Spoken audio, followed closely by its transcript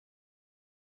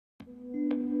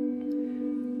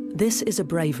This is a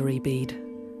bravery bead.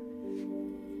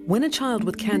 When a child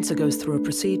with cancer goes through a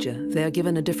procedure, they are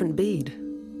given a different bead.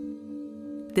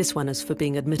 This one is for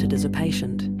being admitted as a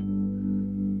patient.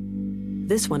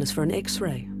 This one is for an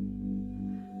X-ray.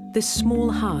 This small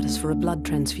heart is for a blood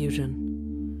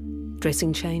transfusion.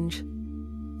 Dressing change,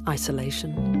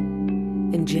 isolation,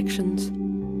 injections.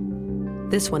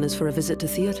 This one is for a visit to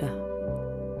theatre.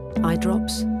 Eye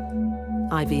drops,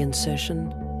 IV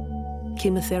insertion,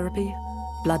 chemotherapy,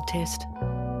 blood test,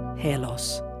 hair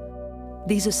loss.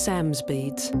 These are Sam's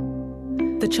beads.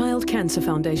 The Child Cancer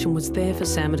Foundation was there for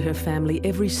Sam and her family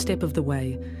every step of the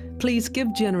way. Please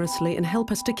give generously and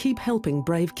help us to keep helping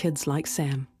brave kids like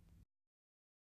Sam.